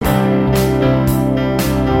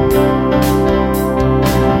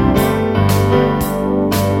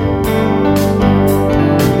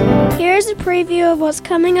what's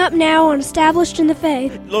coming up now on Established in the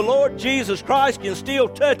Faith. The Lord Jesus Christ can still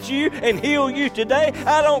touch you and heal you today.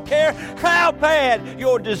 I don't care how bad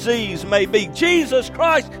your disease may be. Jesus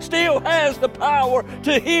Christ still has the power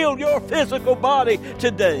to heal your physical body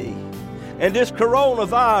today. And this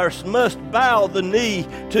coronavirus must bow the knee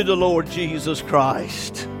to the Lord Jesus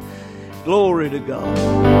Christ. Glory to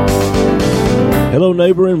God. Hello,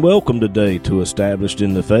 neighbor, and welcome today to Established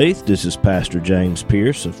in the Faith. This is Pastor James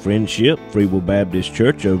Pierce of Friendship Free Will Baptist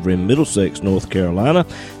Church over in Middlesex, North Carolina,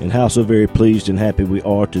 and how so very pleased and happy we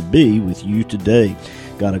are to be with you today.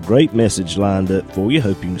 Got a great message lined up for you.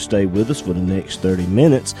 Hope you can stay with us for the next 30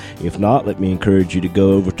 minutes. If not, let me encourage you to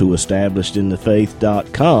go over to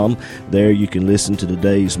establishedinthefaith.com. There you can listen to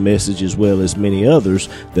today's message as well as many others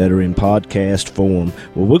that are in podcast form.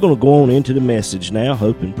 Well, we're going to go on into the message now.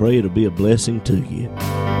 Hope and pray it'll be a blessing to you.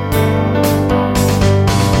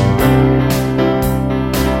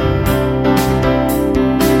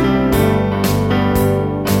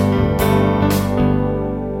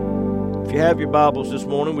 If you have your Bibles this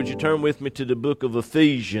morning, would you turn with me to the book of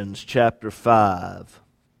Ephesians, chapter 5.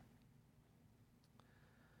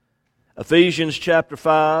 Ephesians, chapter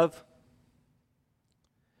 5,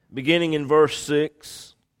 beginning in verse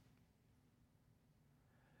 6.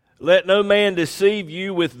 Let no man deceive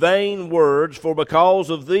you with vain words, for because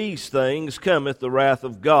of these things cometh the wrath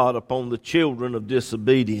of God upon the children of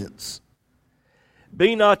disobedience.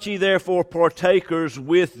 Be not ye therefore partakers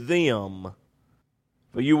with them.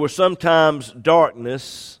 For you were sometimes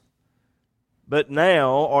darkness, but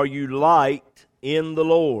now are you light in the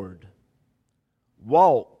Lord.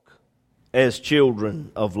 Walk as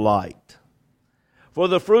children of light. For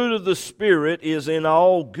the fruit of the Spirit is in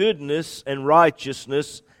all goodness and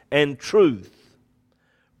righteousness and truth,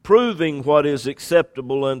 proving what is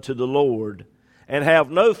acceptable unto the Lord, and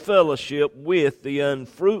have no fellowship with the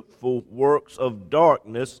unfruitful works of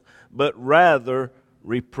darkness, but rather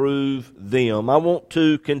reprove them. I want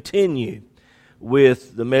to continue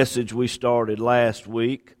with the message we started last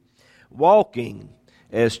week, walking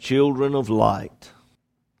as children of light.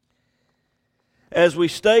 As we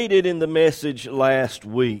stated in the message last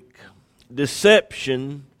week,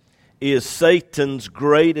 deception is Satan's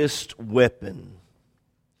greatest weapon.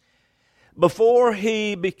 Before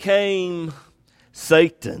he became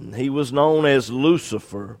Satan, he was known as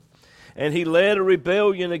Lucifer, and he led a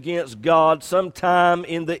rebellion against God sometime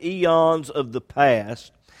in the eons of the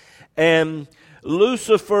past. And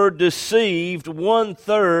Lucifer deceived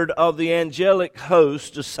 1/3 of the angelic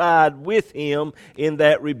host to side with him in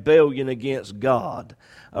that rebellion against God.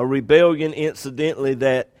 A rebellion, incidentally,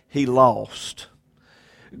 that he lost.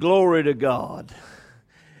 Glory to God.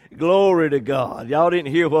 Glory to God. Y'all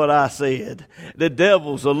didn't hear what I said. The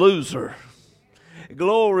devil's a loser.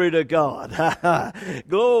 Glory to God.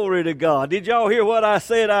 Glory to God. Did y'all hear what I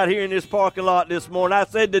said out here in this parking lot this morning? I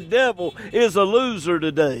said the devil is a loser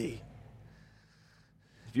today.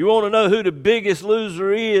 If you want to know who the biggest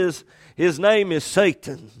loser is, his name is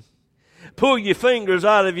Satan. Pull your fingers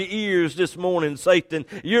out of your ears this morning, Satan.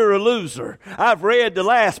 You're a loser. I've read the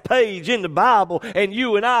last page in the Bible, and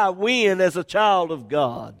you and I win as a child of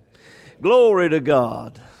God. Glory to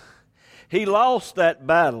God. He lost that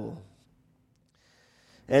battle.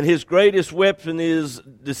 And his greatest weapon is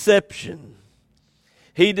deception.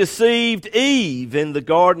 He deceived Eve in the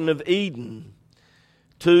Garden of Eden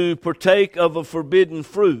to partake of a forbidden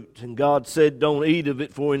fruit. And God said, don't eat of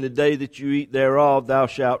it, for in the day that you eat thereof, thou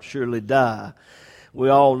shalt surely die. We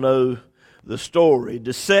all know the story.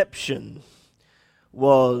 Deception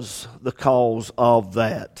was the cause of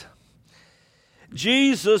that.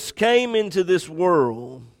 Jesus came into this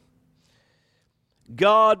world.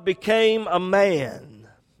 God became a man.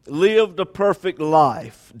 Lived a perfect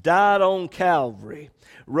life, died on Calvary,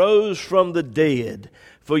 rose from the dead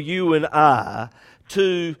for you and I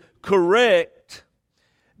to correct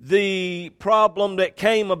the problem that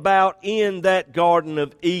came about in that Garden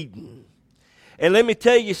of Eden. And let me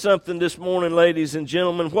tell you something this morning, ladies and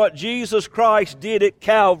gentlemen. What Jesus Christ did at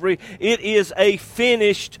Calvary, it is a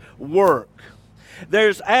finished work.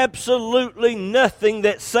 There's absolutely nothing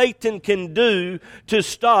that Satan can do to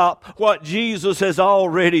stop what Jesus has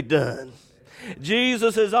already done.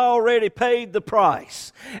 Jesus has already paid the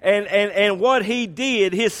price. And what he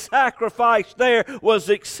did, his sacrifice there was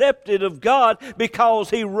accepted of God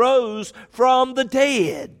because he rose from the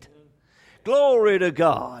dead. Glory to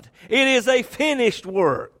God. It is a finished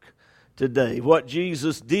work today, what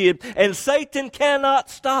Jesus did. And Satan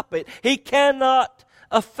cannot stop it. He cannot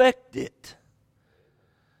affect it.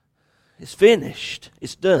 It's finished.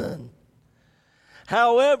 It's done.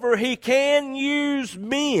 However, he can use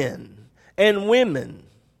men and women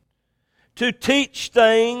to teach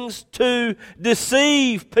things, to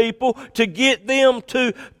deceive people, to get them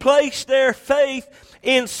to place their faith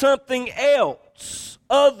in something else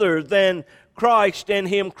other than Christ and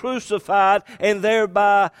Him crucified, and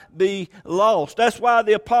thereby be lost. That's why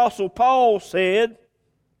the Apostle Paul said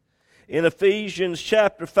in Ephesians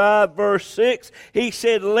chapter 5 verse 6, he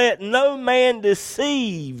said, "Let no man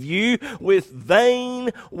deceive you with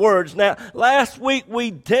vain words." Now, last week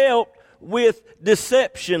we dealt with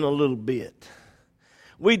deception a little bit.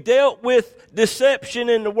 We dealt with deception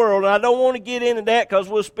in the world, and I don't want to get into that because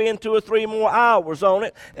we'll spend 2 or 3 more hours on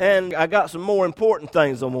it, and I got some more important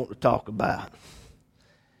things I want to talk about.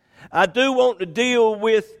 I do want to deal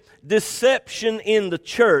with deception in the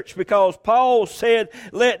church, because Paul said,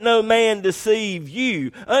 "Let no man deceive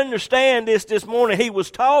you." Understand this morning, he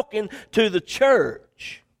was talking to the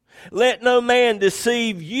church. Let no man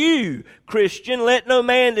deceive you, Christian. Let no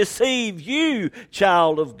man deceive you,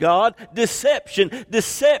 child of God. Deception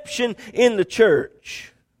in the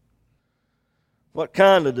church. What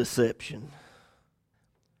kind of deception?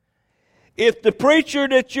 If the preacher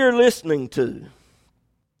that you're listening to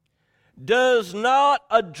does not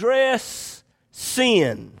address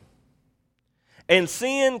sin, and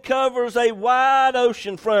sin covers a wide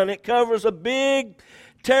ocean front, it covers a big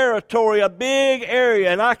territory, a big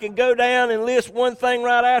area, and I can go down and list one thing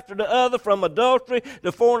right after the other, from adultery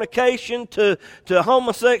to fornication to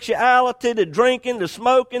homosexuality to drinking to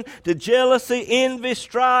smoking to jealousy, envy,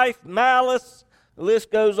 strife, malice. The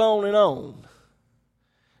list goes on and on.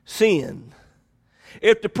 Sin.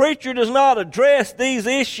 If the preacher does not address these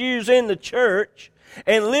issues in the church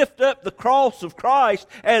and lift up the cross of Christ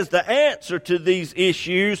as the answer to these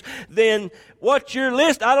issues, then what you're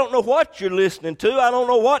listening, I don't know what you're listening to. I don't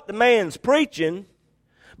know what the man's preaching.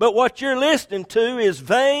 But what you're listening to is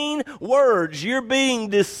vain words. You're being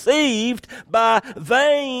deceived by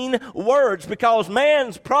vain words, because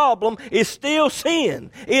man's problem is still sin.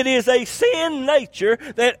 It is a sin nature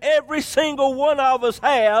that every single one of us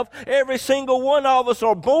have. Every single one of us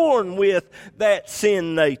are born with that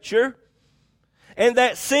sin nature. And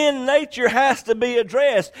that sin nature has to be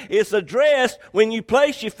addressed. It's addressed when you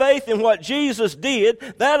place your faith in what Jesus did.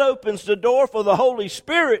 That opens the door for the Holy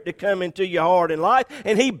Spirit to come into your heart and life,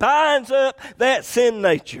 and He binds up that sin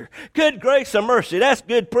nature. Good grace and mercy, that's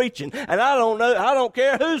good preaching. And I don't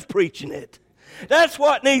care who's preaching it. That's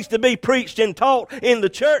what needs to be preached and taught in the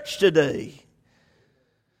church today.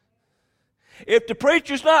 If the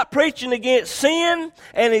preacher's not preaching against sin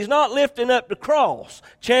and he's not lifting up the cross,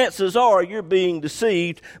 chances are you're being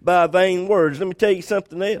deceived by vain words. Let me tell you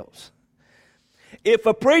something else. If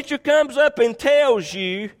a preacher comes up and tells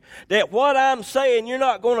you that what I'm saying, you're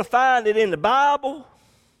not going to find it in the Bible,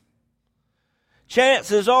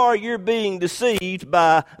 chances are you're being deceived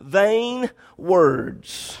by vain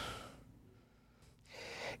words.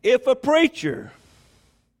 If a preacher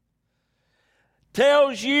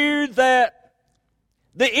tells you that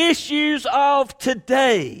the issues of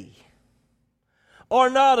today are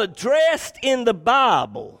not addressed in the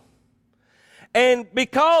Bible, and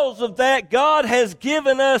because of that, God has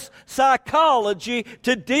given us psychology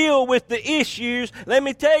to deal with the issues, let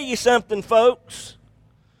me tell you something, folks.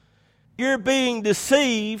 You're being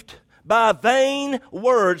deceived by vain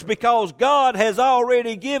words, because God has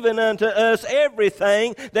already given unto us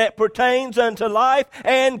everything that pertains unto life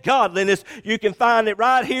and godliness. You can find it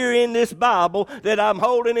right here in this Bible that I'm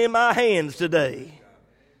holding in my hands today.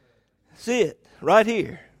 That's it, right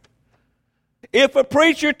here. If a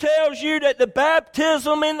preacher tells you that the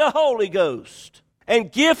baptism in the Holy Ghost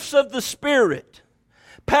and gifts of the Spirit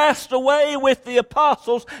passed away with the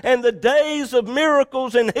apostles, and the days of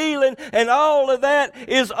miracles and healing and all of that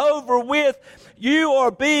is over with, you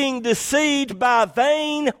are being deceived by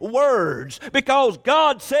vain words, because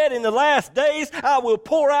God said in the last days, "I will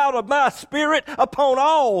pour out of my Spirit upon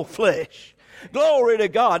all flesh." Glory to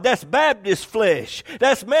God. That's Baptist flesh.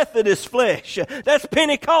 That's Methodist flesh. That's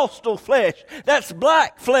Pentecostal flesh. That's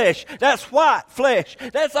black flesh. That's white flesh.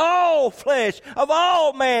 That's all flesh of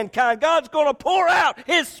all mankind. God's going to pour out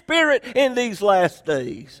His Spirit in these last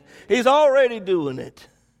days. He's already doing it.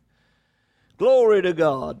 Glory to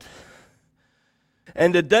God.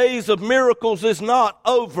 And the days of miracles is not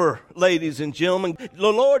over, ladies and gentlemen.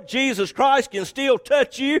 The Lord Jesus Christ can still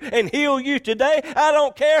touch you and heal you today. I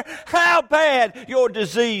don't care how bad your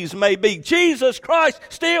disease may be. Jesus Christ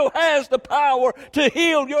still has the power to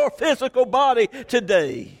heal your physical body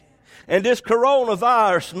today. And this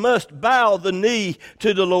coronavirus must bow the knee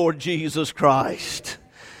to the Lord Jesus Christ.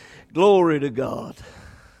 Glory to God.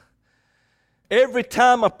 Every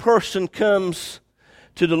time a person comes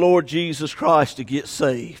to the Lord Jesus Christ to get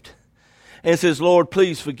saved, and says, Lord,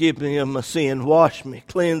 please forgive me of my sin. Wash me,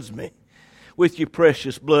 cleanse me with your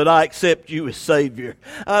precious blood. I accept you as Savior.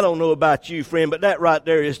 I don't know about you, friend, but that right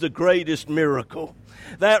there is the greatest miracle.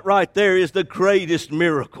 That right there is the greatest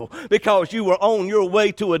miracle, because you were on your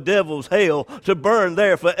way to a devil's hell to burn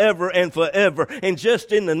there forever and forever. And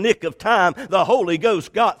just in the nick of time, the Holy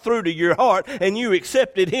Ghost got through to your heart and you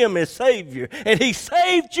accepted Him as Savior. And He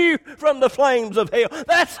saved you from the flames of hell.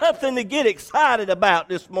 That's something to get excited about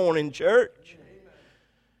this morning, church.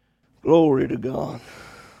 Glory to God.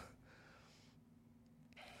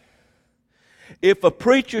 If a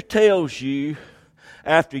preacher tells you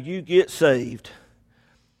after you get saved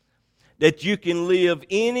that you can live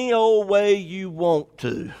any old way you want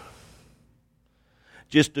to,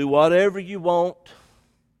 just do whatever you want.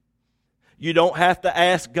 You don't have to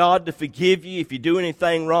ask God to forgive you if you do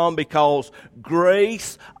anything wrong, because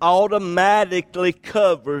grace automatically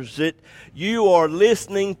covers it. You are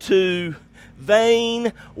listening to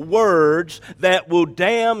vain words that will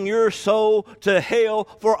damn your soul to hell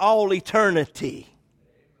for all eternity.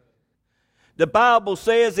 The Bible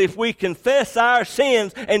says if we confess our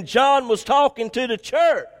sins, and John was talking to the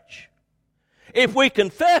church, if we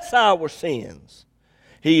confess our sins,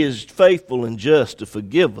 He is faithful and just to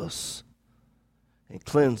forgive us and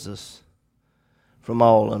cleanse us from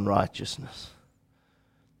all unrighteousness.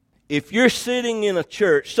 If you're sitting in a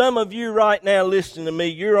church, some of you right now listening to me,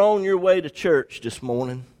 you're on your way to church this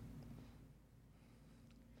morning,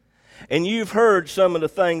 and you've heard some of the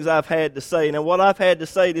things I've had to say. Now, what I've had to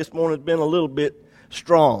say this morning has been a little bit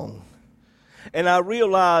strong. And I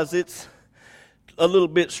realize it's a little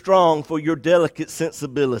bit strong for your delicate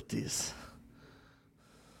sensibilities.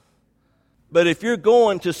 But if you're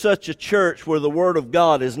going to such a church where the Word of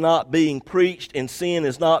God is not being preached and sin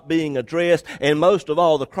is not being addressed, and most of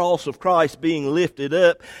all the cross of Christ being lifted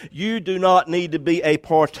up, you do not need to be a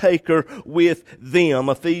partaker with them.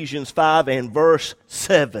 Ephesians 5 and verse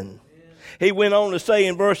 7. He went on to say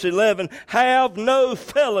in verse 11, have no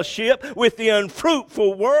fellowship with the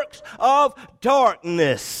unfruitful works of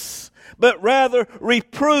darkness, but rather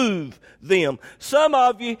reprove them. Some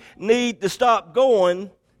of you need to stop going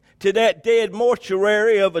to that dead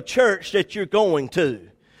mortuary of a church that you're going to,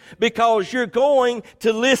 because you're going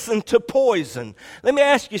to listen to poison. Let me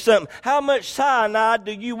ask you something. How much cyanide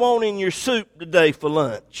do you want in your soup today for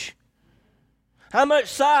lunch? How much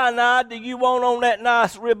cyanide do you want on that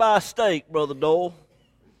nice ribeye steak, Brother Dole?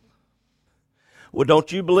 Well,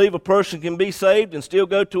 don't you believe a person can be saved and still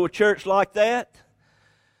go to a church like that?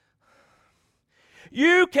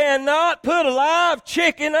 You cannot put a live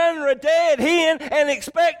chicken under a dead hen and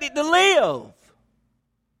expect it to live.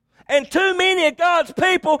 And too many of God's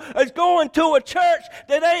people is going to a church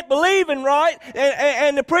that ain't believing right,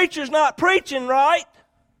 and the preacher's not preaching right.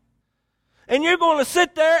 And you're going to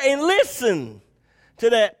sit there and listen to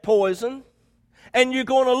that poison, and you're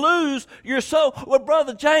going to lose your soul. Well,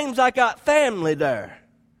 Brother James, I got family there.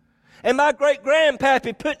 And my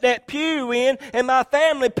great-grandpappy put that pew in, and my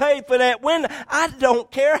family paid for that window. I don't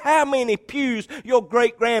care how many pews your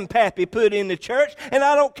great-grandpappy put in the church, and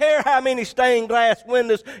I don't care how many stained glass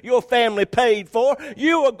windows your family paid for.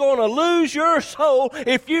 You are going to lose your soul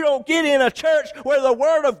if you don't get in a church where the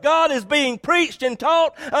Word of God is being preached and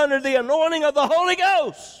taught under the anointing of the Holy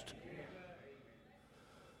Ghost.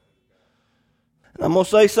 And I'm going to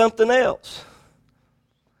say something else.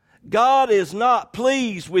 God is not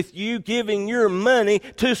pleased with you giving your money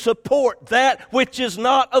to support that which is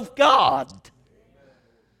not of God.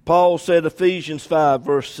 Paul said, Ephesians 5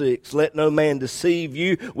 verse 6, let no man deceive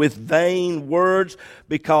you with vain words,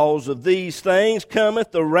 because of these things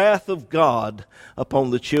cometh the wrath of God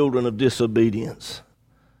upon the children of disobedience.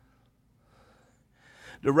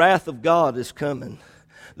 The wrath of God is coming.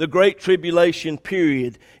 The great tribulation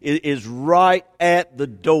period is right at the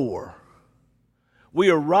door. We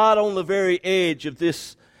are right on the very edge of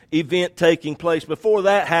this event taking place. Before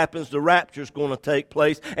that happens, the rapture is going to take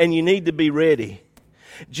place, and you need to be ready.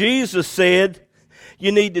 Jesus said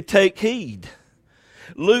you need to take heed.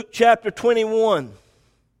 Luke chapter 21,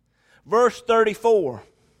 verse 34.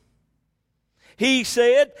 He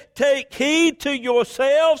said, take heed to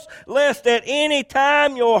yourselves, lest at any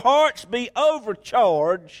time your hearts be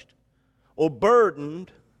overcharged or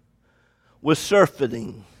burdened with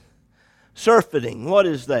surfeiting. Surfeiting, what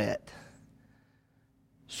is that?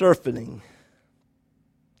 Surfeiting.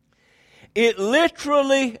 It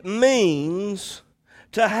literally means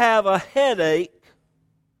to have a headache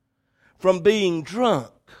from being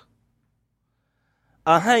drunk,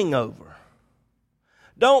 a hangover.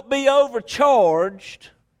 Don't be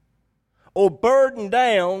overcharged or burdened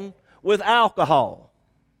down with alcohol.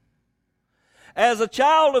 As a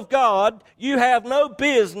child of God, you have no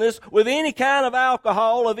business with any kind of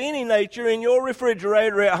alcohol of any nature in your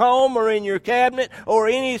refrigerator at home or in your cabinet or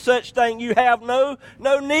any such thing. You have no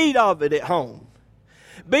need of it at home.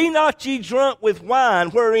 Be not ye drunk with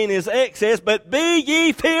wine wherein is excess, but be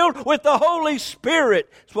ye filled with the Holy Spirit.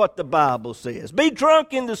 That's what the Bible says. Be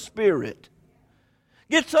drunk in the Spirit.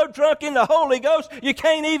 Get so drunk in the Holy Ghost you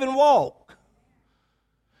can't even walk.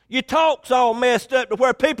 Your talk's all messed up to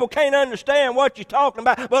where people can't understand what you're talking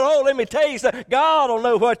about. But let me tell you something. God will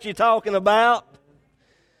know what you're talking about.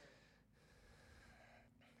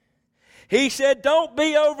 He said, don't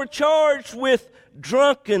be overcharged with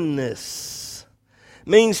drunkenness.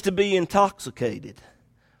 Means to be intoxicated.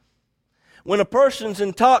 When a person's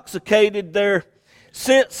intoxicated, their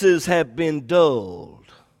senses have been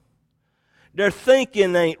dulled. Their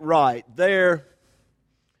thinking ain't right. Their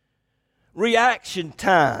reaction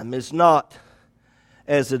time is not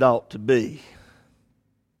as it ought to be.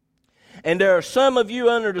 And there are some of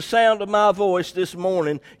you under the sound of my voice this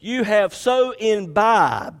morning, you have so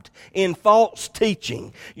imbibed in false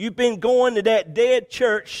teaching. You've been going to that dead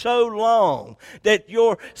church so long that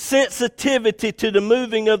your sensitivity to the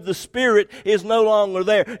moving of the Spirit is no longer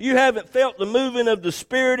there. You haven't felt the moving of the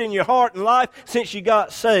Spirit in your heart and life since you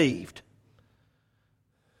got saved.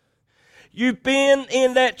 You've been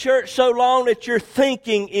in that church so long that your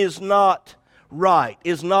thinking is not right,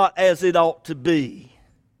 is not as it ought to be.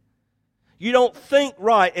 You don't think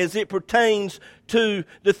right as it pertains to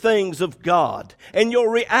the things of God. And your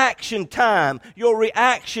reaction time, your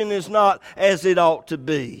reaction is not as it ought to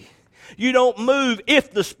be. You don't move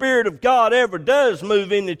if the Spirit of God ever does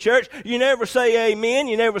move in the church. You never say amen.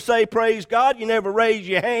 You never say praise God. You never raise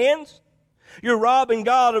your hands. You're robbing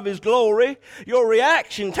God of His glory. Your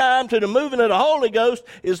reaction time to the moving of the Holy Ghost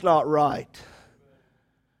is not right.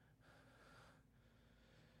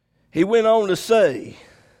 He went on to say,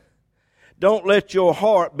 don't let your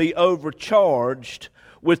heart be overcharged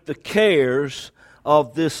with the cares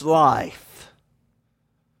of this life.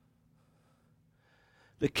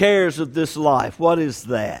 The cares of this life, what is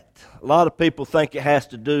that? A lot of people think it has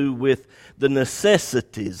to do with the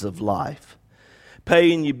necessities of life.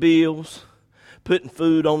 Paying your bills, putting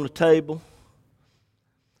food on the table,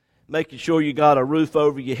 making sure you got a roof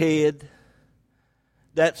over your head,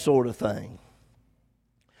 that sort of thing.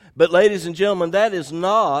 But ladies and gentlemen, that is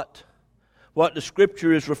not what the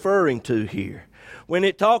Scripture is referring to here. When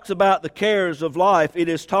it talks about the cares of life, it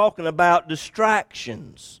is talking about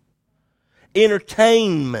distractions.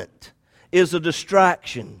 Entertainment is a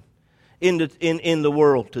distraction in the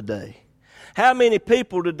world today. How many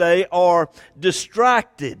people today are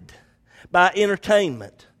distracted by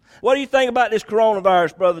entertainment? What do you think about this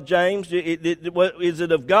coronavirus, Brother James? Is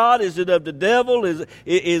it of God? Is it of the devil?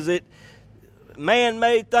 Is it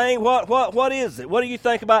man-made thing? What is it? What do you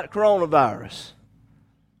think about the coronavirus?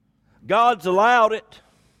 God's allowed it.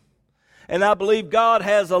 And I believe God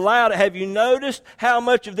has allowed it. Have you noticed how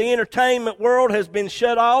much of the entertainment world has been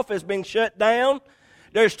shut off, has been shut down?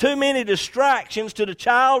 There's too many distractions to the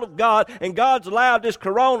child of God, and God's allowed this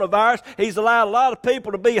coronavirus. He's allowed a lot of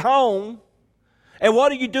people to be home. And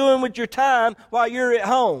what are you doing with your time while you're at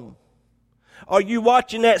home? Are you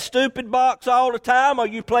watching that stupid box all the time? Are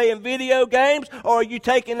you playing video games? Or are you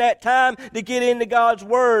taking that time to get into God's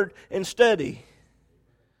Word and study?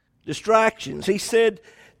 Distractions. He said,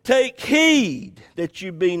 take heed that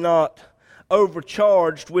you be not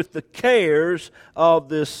overcharged with the cares of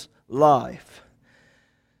this life.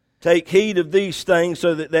 Take heed of these things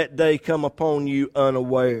so that that day come upon you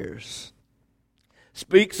unawares.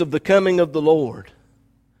 Speaks of the coming of the Lord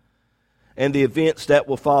and the events that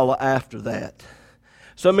will follow after that.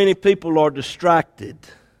 So many people are distracted.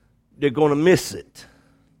 They're going to miss it.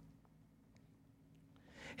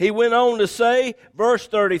 He went on to say, verse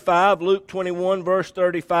 35, Luke 21, verse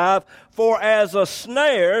 35, for as a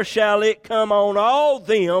snare shall it come on all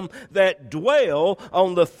them that dwell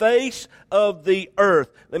on the face of the earth.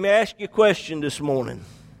 Let me ask you a question this morning.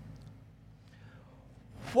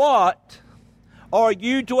 What are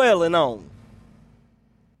you dwelling on?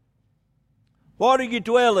 What are you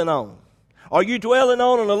dwelling on? Are you dwelling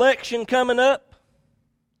on an election coming up?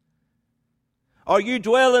 Are you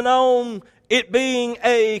dwelling on it being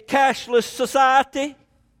a cashless society?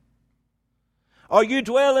 Are you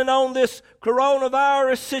dwelling on this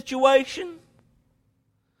coronavirus situation?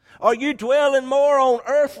 Are you dwelling more on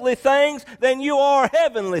earthly things than you are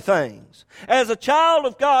heavenly things? As a child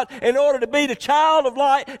of God, in order to be the child of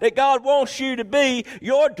light that God wants you to be,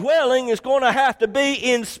 your dwelling is going to have to be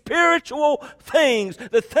in spiritual things,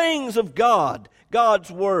 the things of God,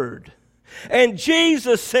 God's Word. And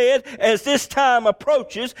Jesus said, as this time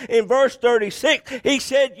approaches, in verse 36, He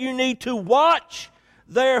said, you need to watch,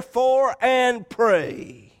 therefore, and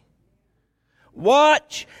pray.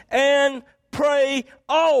 Watch and pray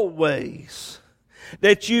always,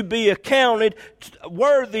 that you be accounted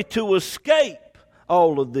worthy to escape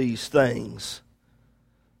all of these things.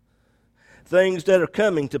 Things that are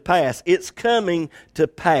coming to pass. It's coming to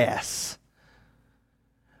pass.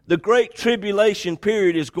 The great tribulation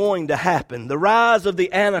period is going to happen. The rise of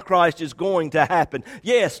the Antichrist is going to happen.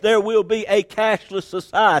 Yes, there will be a cashless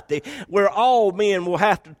society where all men will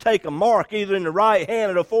have to take a mark either in the right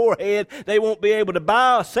hand or the forehead. They won't be able to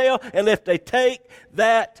buy or sell unless they take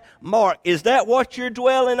that mark. Is that what you're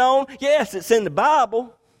dwelling on? Yes, it's in the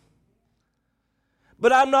Bible.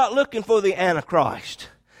 But I'm not looking for the Antichrist.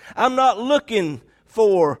 I'm not looking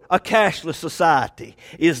for a cashless society.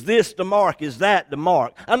 Is this the mark? Is that the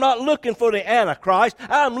mark? I'm not looking for the Antichrist.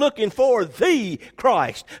 I'm looking for the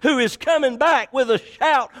Christ, who is coming back with a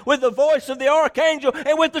shout, with the voice of the archangel,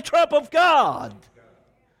 and with the trump of God.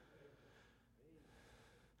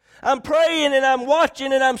 I'm praying and I'm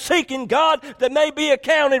watching and I'm seeking God that may be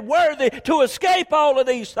accounted worthy to escape all of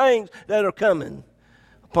these things that are coming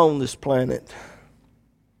upon this planet.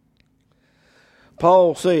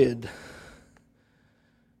 Paul said,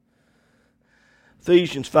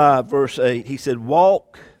 Ephesians 5 verse 8, he said,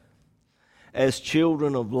 walk as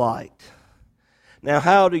children of light. Now,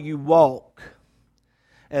 how do you walk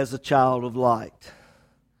as a child of light?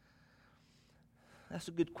 That's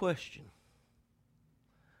a good question.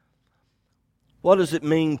 What does it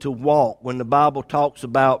mean to walk when the Bible talks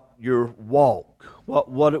about your walk?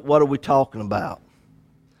 What are we talking about?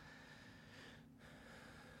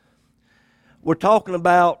 We're talking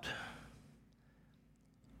about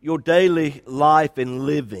your daily life and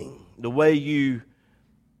living, the way you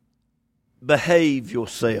behave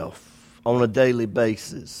yourself on a daily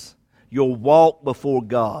basis, your walk before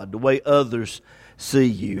God, the way others see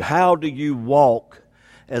you. How do you walk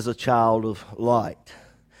as a child of light?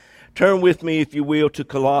 Turn with me, if you will, to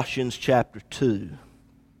Colossians chapter 2.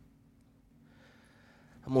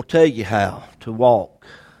 I'm going to tell you how to walk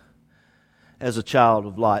as a child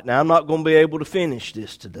of light. Now, I'm not going to be able to finish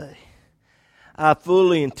this today. I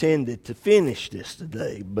fully intended to finish this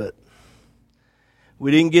today, but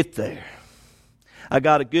we didn't get there. I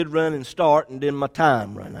got a good running start, and then my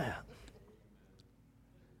time ran out.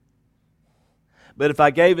 But if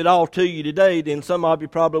I gave it all to you today, then some of you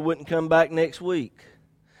probably wouldn't come back next week.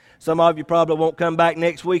 Some of you probably won't come back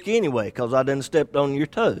next week anyway, because I done stepped on your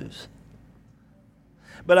toes.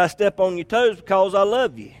 But I step on your toes because I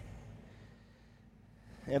love you.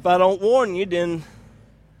 If I don't warn you, then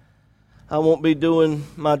I won't be doing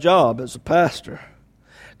my job as a pastor.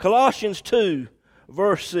 Colossians 2,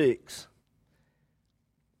 verse 6.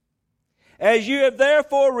 As you have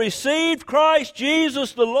therefore received Christ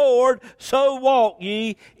Jesus the Lord, so walk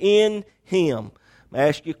ye in Him. I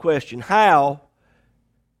ask you a question. How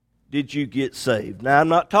did you get saved? Now, I'm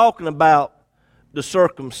not talking about the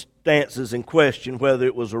circumstances in question, whether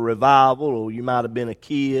it was a revival or you might have been a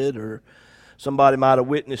kid or somebody might have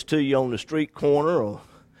witnessed to you on the street corner or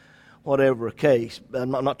whatever a case.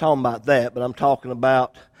 I'm not talking about that, but I'm talking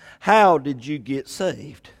about how did you get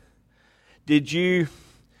saved? Did you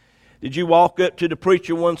walk up to the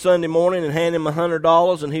preacher one Sunday morning and hand him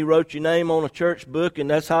 $100 and he wrote your name on a church book and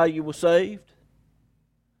that's how you were saved?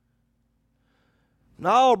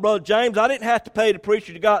 No, Brother James, I didn't have to pay the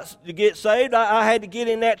preacher to get saved. I had to get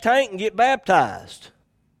in that tank and get baptized.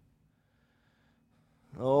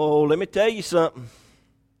 Oh, let me tell you something.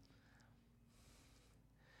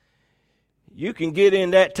 You can get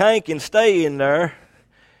in that tank and stay in there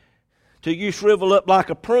till you shrivel up like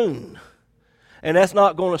a prune. And that's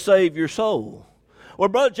not going to save your soul. Well,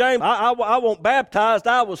 Brother James, I wasn't baptized,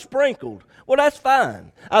 I was sprinkled. Well, that's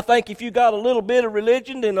fine. I think if you got a little bit of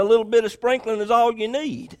religion, then a little bit of sprinkling is all you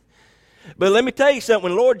need. But let me tell you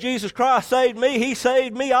something. When Lord Jesus Christ saved me, He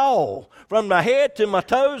saved me all, from my head to my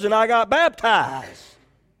toes, and I got baptized.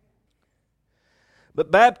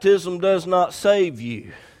 But baptism does not save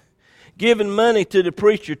you. Giving money to the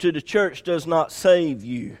preacher, to the church, does not save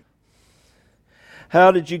you.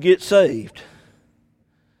 How did you get saved?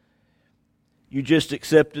 You just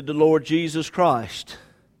accepted the Lord Jesus Christ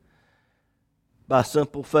by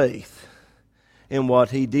simple faith in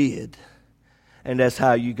what He did. And that's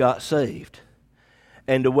how you got saved.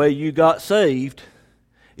 And the way you got saved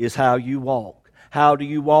is how you walk. How do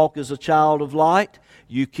you walk as a child of light?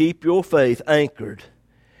 You keep your faith anchored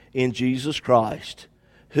in Jesus Christ,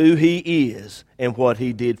 who He is and what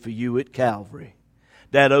He did for you at Calvary.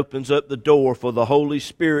 That opens up the door for the Holy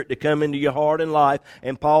Spirit to come into your heart and life.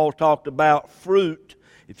 And Paul talked about fruit.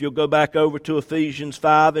 If you'll go back over to Ephesians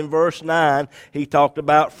 5 and verse 9, he talked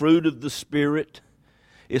about fruit of the Spirit.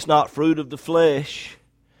 It's not fruit of the flesh.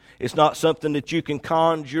 It's not something that you can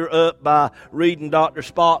conjure up by reading Dr.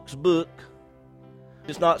 Spock's book.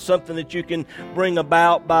 It's not something that you can bring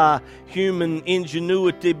about by human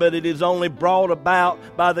ingenuity, but it is only brought about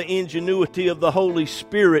by the ingenuity of the Holy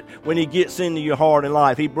Spirit when He gets into your heart and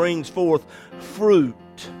life. He brings forth fruit.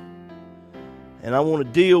 And I want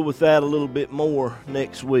to deal with that a little bit more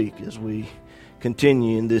next week as we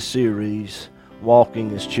continue in this series,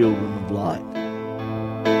 Walking as Children of Light.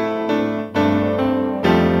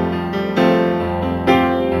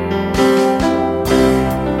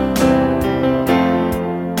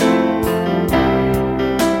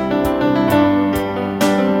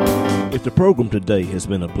 If the program today has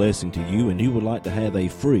been a blessing to you and you would like to have a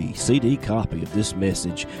free CD copy of this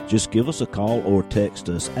message, just give us a call or text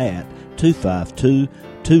us at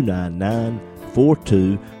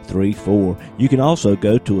 252-299-4234. You can also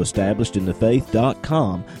go to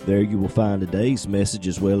establishedinthefaith.com. There you will find today's message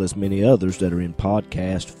as well as many others that are in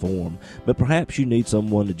podcast form. But perhaps you need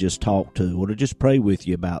someone to just talk to or to just pray with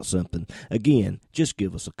you about something. Again, just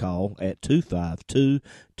give us a call at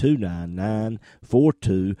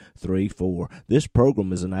 252-299-4234. This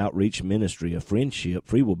program is an outreach ministry of Friendship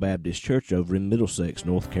Free Will Baptist Church over in Middlesex,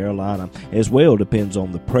 North Carolina. As well depends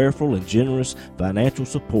on the prayerful and generous financial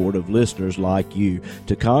support of listeners like you.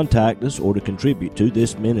 To contact us or to contribute to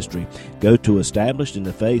this ministry, go to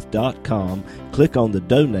establishedinthefaith.com, click on the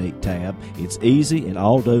Donate tab. It's easy and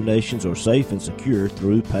all donations are safe and secure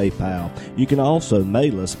through PayPal. You can also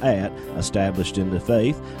mail us at Established in the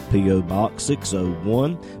Faith, P.O. Box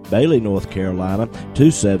 601, Bailey, North Carolina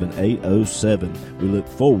 27807. We look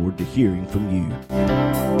forward to hearing from you.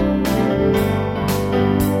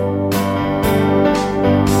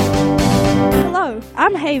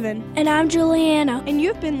 I'm Haven. And I'm Juliana. And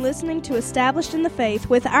you've been listening to Established in the Faith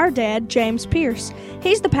with our dad, James Pierce.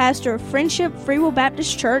 He's the pastor of Friendship Free Will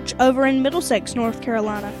Baptist Church over in Middlesex, North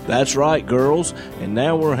Carolina. That's right, girls. And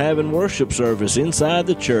now we're having worship service inside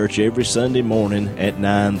the church every Sunday morning at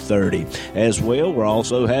 9:30. As well, we're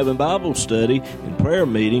also having Bible study and prayer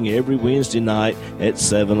meeting every Wednesday night at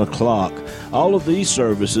 7 o'clock. All of these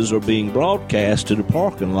services are being broadcast to the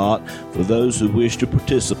parking lot for those who wish to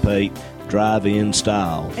participate drive-in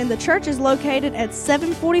style. And the church is located at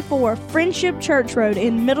 744 Friendship Church Road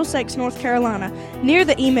in Middlesex, North Carolina, near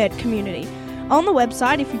the EMED community. On the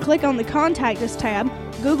website, if you click on the Contact Us tab,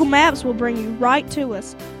 Google Maps will bring you right to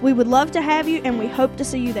us. We would love to have you, and we hope to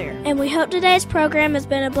see you there. And we hope today's program has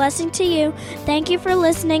been a blessing to you. Thank you for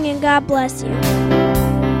listening, and God bless you.